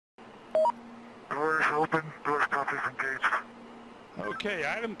open, door stop is engaged. Okay,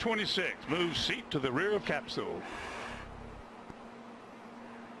 item 26, move seat to the rear of capsule.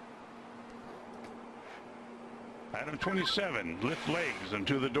 Item 27, lift legs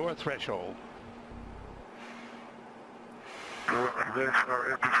into the door threshold. Legs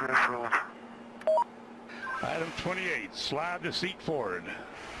are at the threshold. Item 28, slide the seat forward.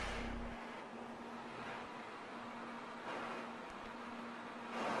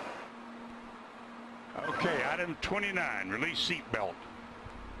 Okay, item 29, release seat belt.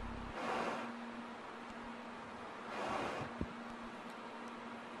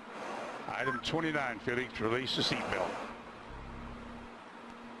 Item 29, Felix, release the seat belt.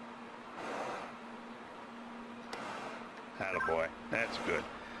 Attaboy, that's good.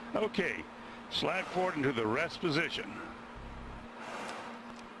 Okay, slide forward into the rest position.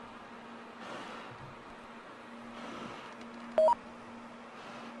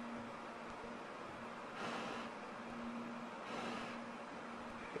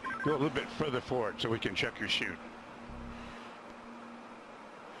 Go a little bit further forward so we can check your chute.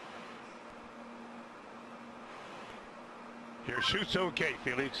 Your chute's okay,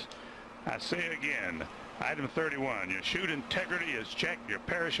 Felix. I say again, item 31, your chute integrity is checked, your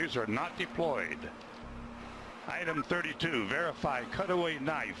parachutes are not deployed. Item 32, verify cutaway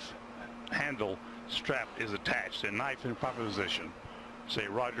knife handle strap is attached and knife in proper position. Say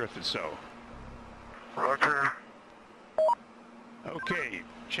roger if it's so. Roger. Okay,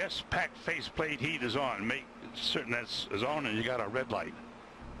 chest pack faceplate heat is on. Make certain that's is on and you got a red light.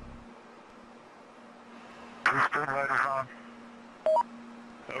 Piston light is on.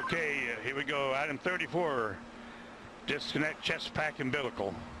 Okay, here we go. Item 34, disconnect chest pack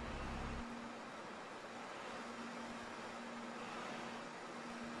umbilical.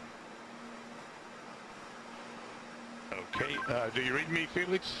 Okay, do you read me,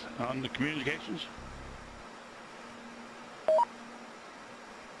 Felix, on the communications?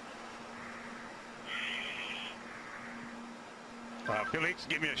 Felix,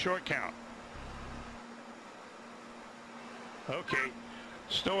 give me a short count. Okay,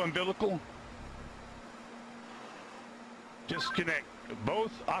 stow umbilical. Disconnect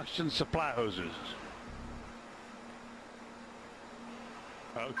both oxygen supply hoses.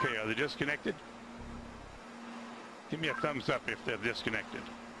 Okay, are they disconnected? Give me a thumbs up if they're disconnected.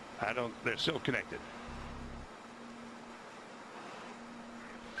 They're still connected.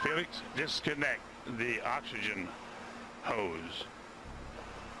 Felix, disconnect the oxygen hose.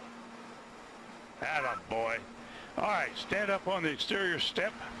 Attaboy. All right, stand up on the exterior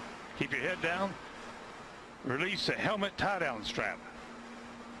step. Keep your head down. Release the helmet tie-down strap.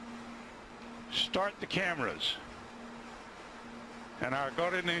 Start the cameras. And our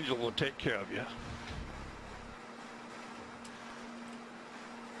guardian angel will take care of you.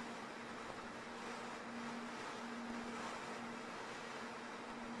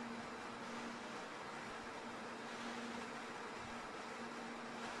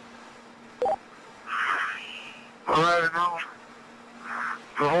 Alright, now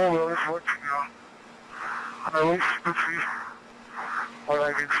the whole road is working now. And at least you can see what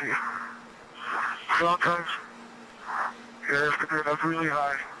I can see. Sometimes you have to get up really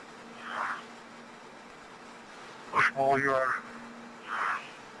high. The smaller you are.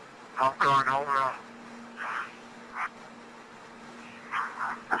 I'm going home now.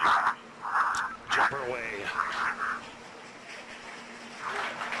 Jumper away.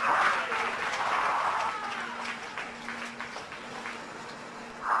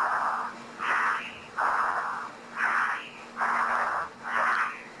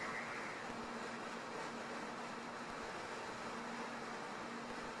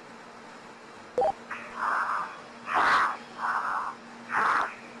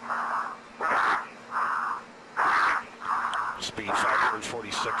 Speed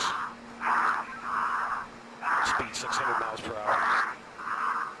 546. Speed 600 miles per hour.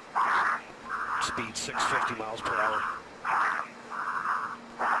 Speed 650 miles per hour.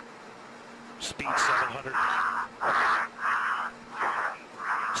 Speed 700.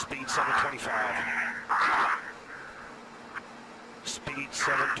 Speed 725. Speed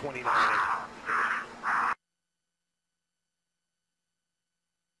 729.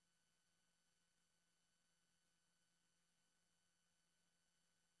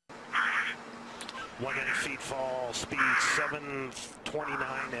 Feet fall, speed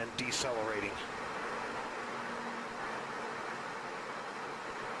 729 and decelerating.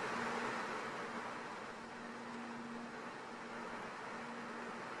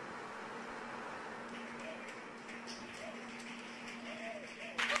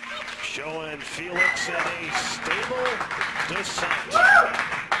 Showing Felix in a stable descent.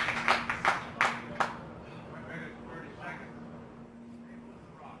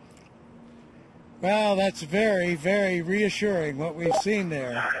 Well, that's very, very reassuring what we've seen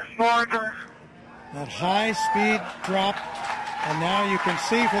there. That high speed drop, and now you can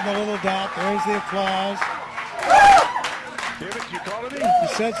see from the little dot, there's the applause. Felix, you calling me? He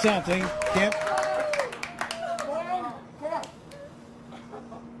said something. Can't.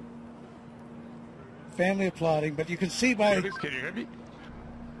 Family applauding, but you can see by Felix, can you hear me?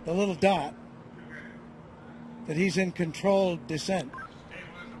 the little dot that he's in controlled descent.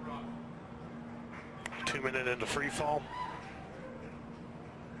 2 minutes into free fall.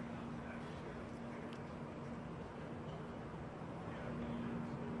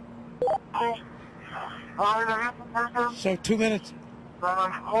 So 2 minutes.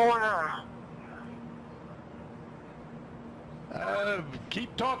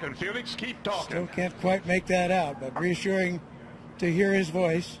 Keep talking, Felix. Keep talking. Still can't quite make that out, but reassuring to hear his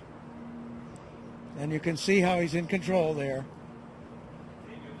voice. And you can see how he's in control there.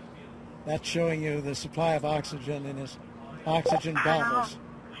 That's showing you the supply of oxygen in his oxygen bottles.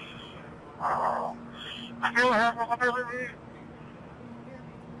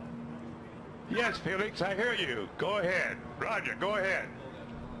 Yes, Felix, I hear you. Go ahead. Roger, go ahead.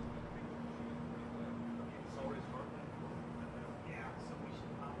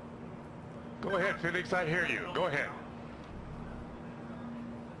 Go ahead, Felix, I hear you. Go ahead.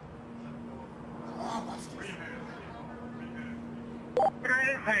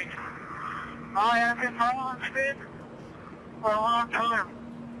 I have been following speed for a long time.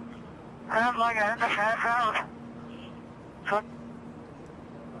 Sounds like I had to pass out. For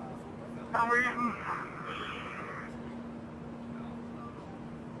some reason.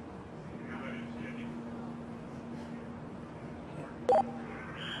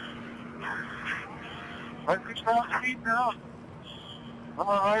 I can stop speed now. I'm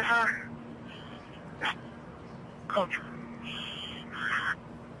a riser. Coach.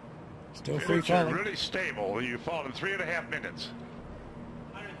 Still free Felix, you're falling. really stable. You fall in 3.5 minutes.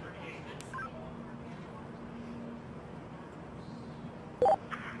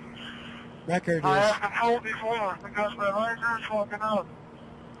 Record I is have been told before because my riser is fogging up.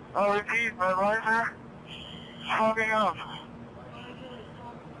 I'll repeat, my riser is fogging up.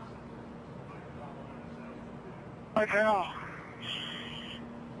 I tell.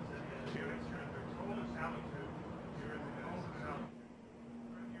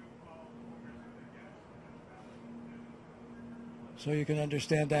 so you can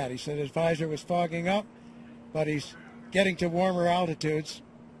understand that. He said his visor was fogging up, but he's getting to warmer altitudes.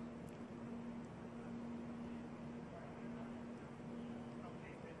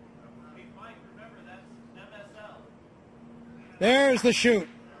 There's the chute.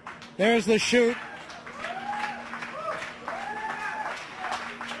 There's the chute.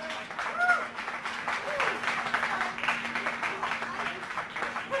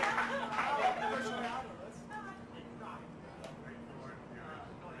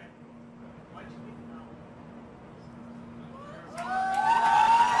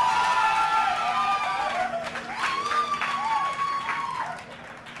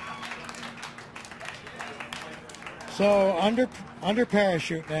 So under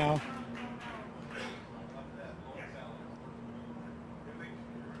parachute now.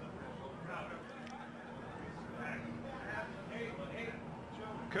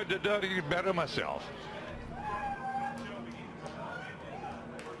 Could have done any better myself.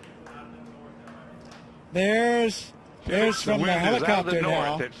 There's Felix, from the wind is out of helicopter the now.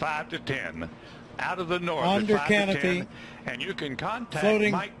 north at 5 to 10. Out of the north Under at 5 to canopy. 10, and you can contact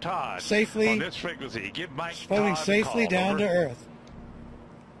Floating Mike Todd safely- on this frequency. Give Mike Floating Todd safely a call. down Over. to Earth.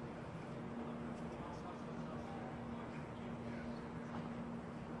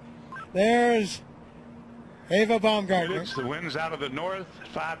 There's Ava Baumgartner, Felix, the wind's out of the north,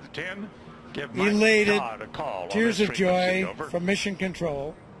 5 to 10. Give Mike elated, Todd a call. tears on this of joy frequency. Over. from Mission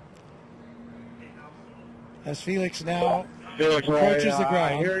Control. As Felix now Felix, approaches the I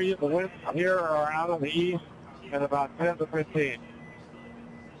ground. hear you. The winds here are out of the east at about 10 to 15.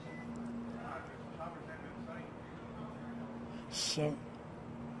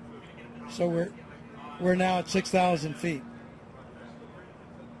 So we're now at 6,000 feet.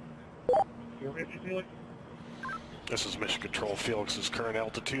 You ready, Felix? This is Mission Control. Felix's current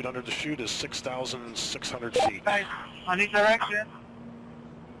altitude under the chute is 6,600 feet. Hey, I need direction.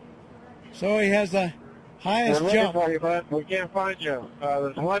 So he has the We're highest looking jump. for you, bud. We can't find you.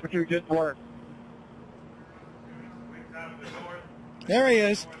 The telemetry didn't work. There he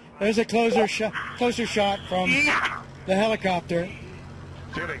is. There's a closer shot from the helicopter.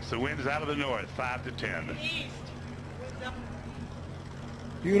 Felix, the wind's out of the north, 5 to 10.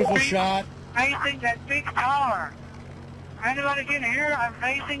 Beautiful shot. Facing that big tower. Anybody can hear? I'm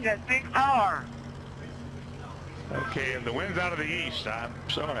facing that big tower. Okay, and the wind's out of the east. I'm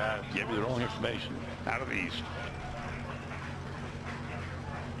sorry, I gave you the wrong information. Out of the east.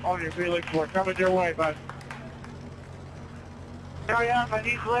 On your Felix, we're coming your way, bud. Hurry up, I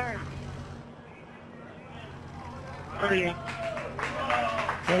need clearance. Hurry up.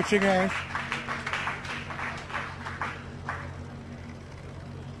 Approaching Earth.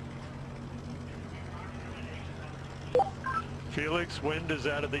 Felix, wind is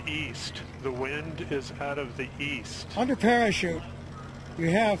out of the east. The wind is out of the east. Under parachute, you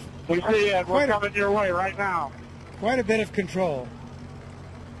have We see it. We're coming your way right now. quite a bit of control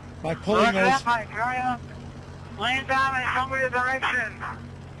by pulling Hurry those. up, Mike. Hurry up. Land down and show me the direction.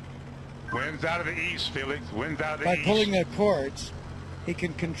 Wind's out of the east, Felix. Wind's out of the By east. pulling the cords, he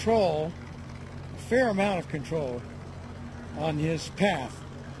can control a fair amount of control on his path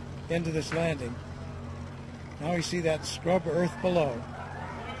into this landing. Now we see that scrub earth below.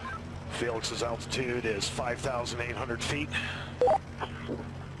 Felix's altitude is 5,800 feet.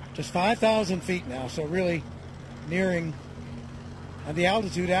 Just 5,000 feet now, so really nearing, and the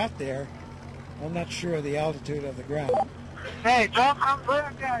altitude out there, I'm not sure of the altitude of the ground. Hey, don't come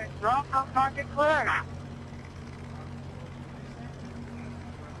clear, guys. Don't come fucking clear.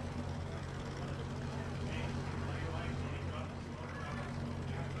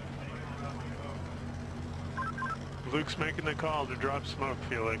 Luke's making the call to drop smoke,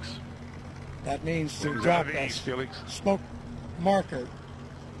 Felix. That means to Wind's drop out of the a east, Felix. smoke marker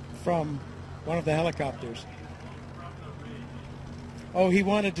from one of the helicopters. Oh, he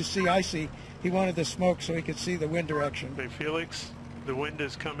wanted to see, I see. He wanted the smoke so he could see the wind direction. Hey, Felix, the wind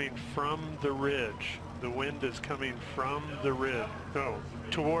is coming from the ridge. The wind is coming from the ridge. No,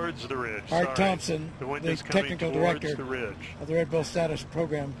 towards the ridge. Art Sorry. Thompson, The wind the is coming technical towards director the ridge. of the Red Bull Status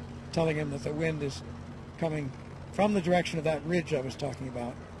program, telling him that the wind is coming from the direction of that ridge I was talking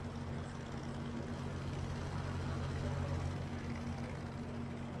about.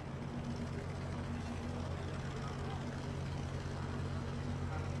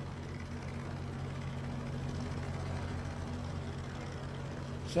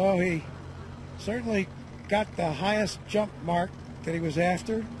 So he certainly got the highest jump mark that he was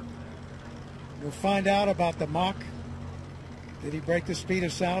after. We'll find out about the Mach. Did he break the speed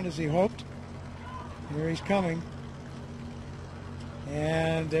of sound as he hoped? Here he's coming.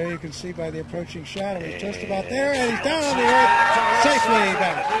 And there you can see by the approaching shadow, he's just about there, and he's down on the earth, safely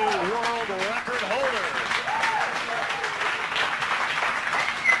back. New world record holder.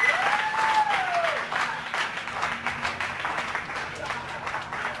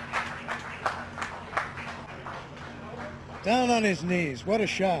 Down on his knees. What a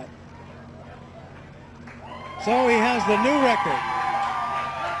shot. So he has the new record.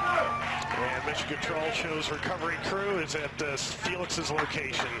 And Mission Control shows recovery crew is at Felix's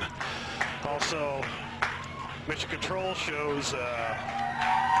location. Also, Mission Control shows the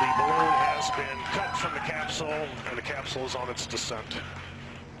balloon has been cut from the capsule, and the capsule is on its descent.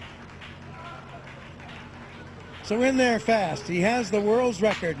 So in there fast. He has the world's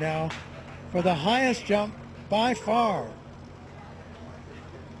record now for the highest jump by far.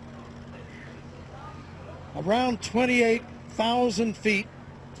 Around 28,000 feet.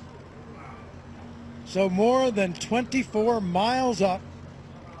 So more than 24 miles up.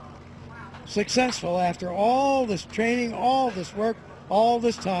 Successful after all this training, all this work, all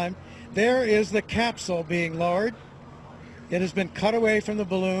this time. There is the capsule being lowered. It has been cut away from the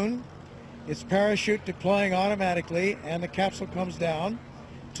balloon. Its parachute deploying automatically, and the capsule comes down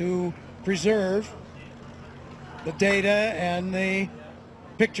to preserve the data and the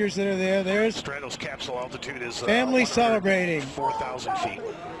pictures that are there. There's Stratos capsule altitude is family celebrating. 4,000 feet.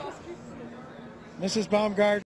 Mrs. Baumgart.